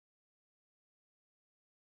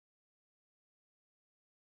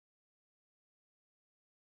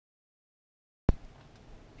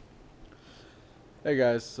Hey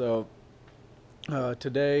guys, so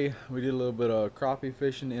today we did a little bit of crappie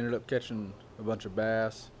fishing, ended up catching a bunch of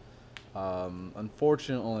bass.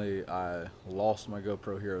 Unfortunately, I lost my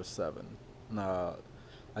GoPro Hero 7. I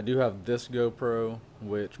do have this GoPro,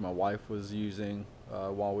 which my wife was using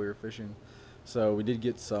while we were fishing. So we did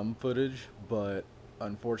get some footage, but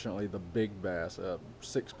unfortunately the big bass,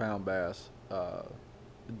 6-pound bass,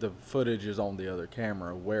 the footage is on the other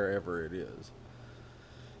camera wherever it is.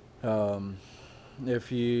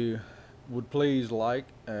 If you would please like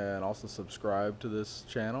and also subscribe to this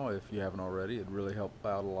channel if you haven't already, it'd really help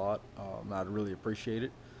out a lot. I'd really appreciate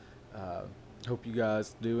it. Hope you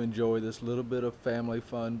guys do enjoy this little bit of family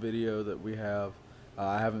fun video that we have.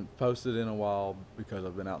 I haven't posted in a while because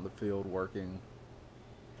I've been out in the field working.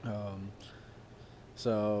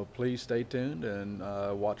 So please stay tuned and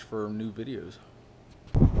watch for new videos.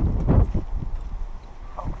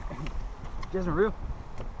 Isn't real.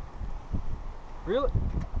 Really?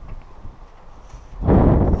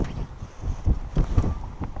 Oh,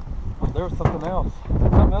 there was something else.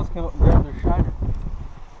 Something else came up and grabbed their shiner.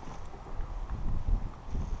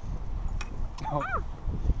 Oh.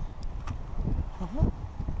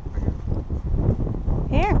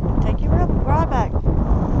 Here, take your rod back.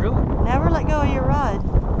 Really? Never let go of your rod.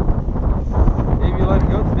 If you let it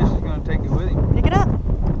go, the fish is going to take it with him. Pick it up.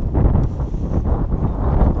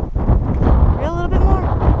 Reel a little bit more.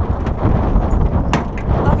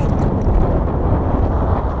 Okay.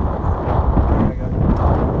 I got it.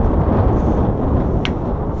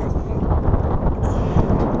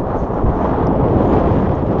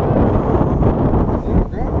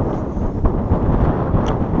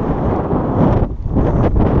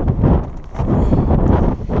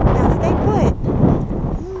 Now stay put.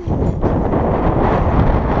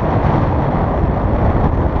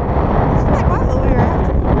 Isn't that quite what we were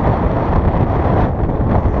after?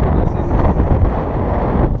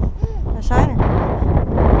 A shiner.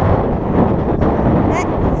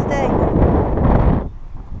 Stay.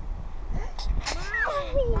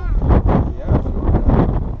 Yeah, sure.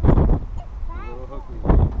 A little hook we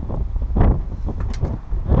got.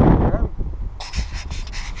 Grab him.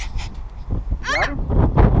 Got him?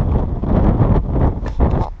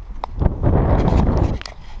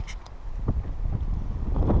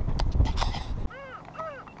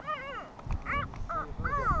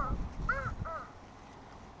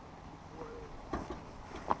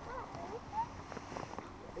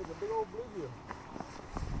 It's a big old bluegill.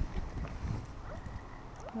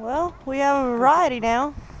 Well, we have a variety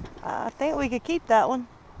now. I think we could keep that one.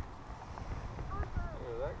 Look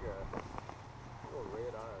at that guy. Little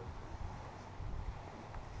red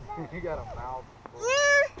eyes. He got a mouth.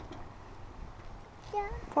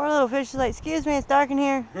 Poor little fish is like, excuse me, it's dark in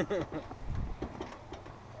here.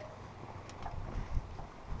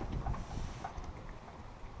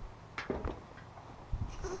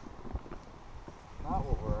 Not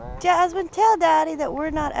what we're at. Jasmine, tell Daddy that we're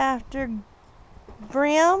not after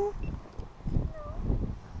brim.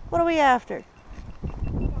 What are we after?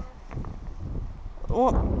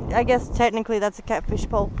 Well, I guess technically that's a catfish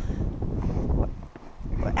pole.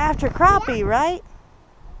 We're after crappie, right?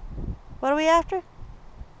 What are we after?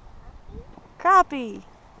 Crappie.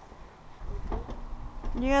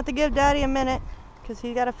 You have to give Daddy a minute because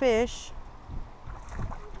he got a fish.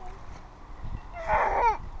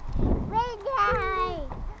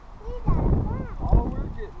 All we're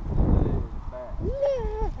getting today is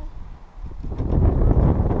bass.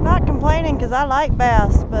 Not complaining because I like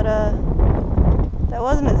bass, but that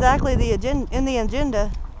wasn't exactly the in the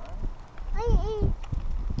agenda.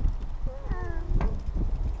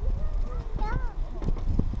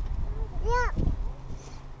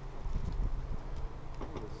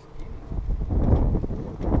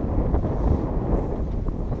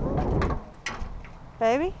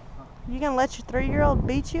 Baby, you gonna let your 3-year-old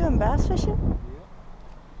beat you in bass fishing?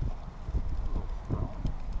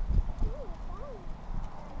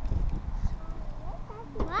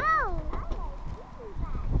 Wow.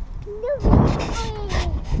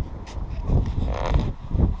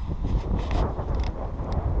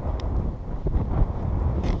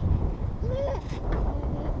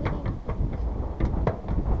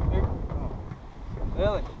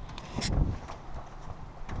 Lily.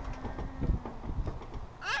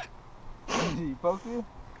 Did he poke you?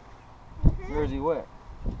 Or is he wet?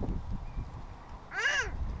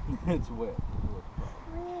 It's wet.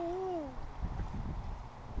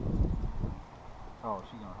 Oh,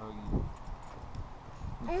 she gonna hug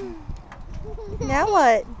him. Now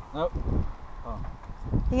what? Nope. Oh.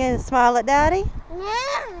 You gonna smile at Daddy?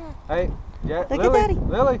 Hey, yeah, Look Lily, at Daddy.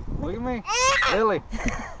 Lily, look at me. Lily,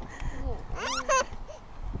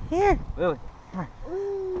 Here. Lily, come here.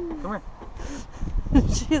 Come here.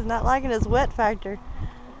 She's not liking his wet factor.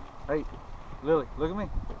 Hey, Lily, look at me.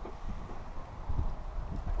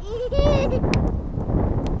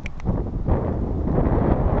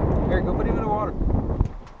 Here, go put him in the water.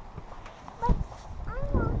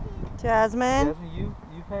 Jasmine. Jasmine,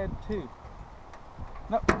 you've had 2.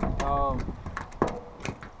 No.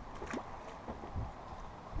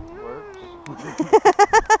 Works.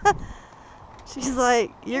 She's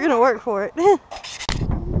like, you're gonna work for it.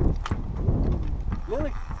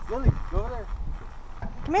 Lily, go over there.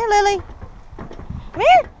 Come here, Lily. Come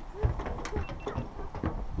here.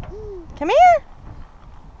 Come here.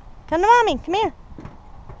 Come to mommy. Come here.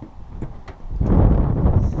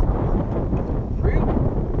 Real?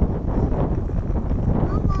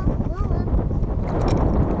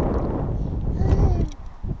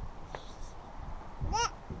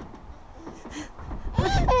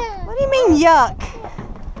 What do you mean, yuck?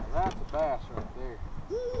 That's a bass right there.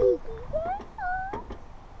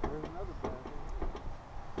 There's another bass.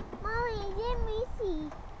 Mommy, let me see.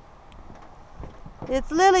 It's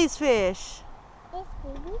Lily's fish. It's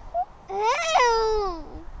baby fish.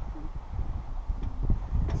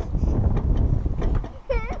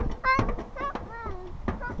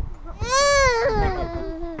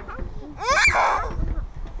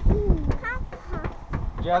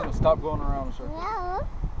 Jasmine, stop going around in circles.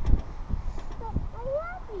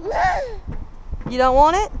 You don't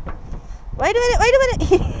want it? Wait a minute, wait a minute.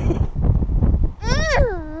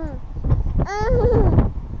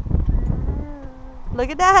 Look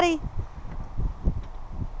at Daddy.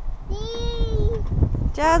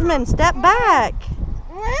 Jasmine, step back.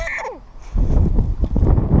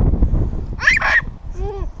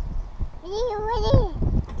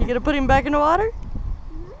 You gonna put him back in the water?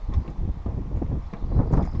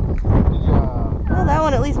 Good job. Well, that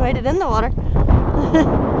one at least made it in the water.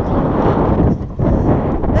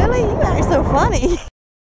 Lily, you act so funny.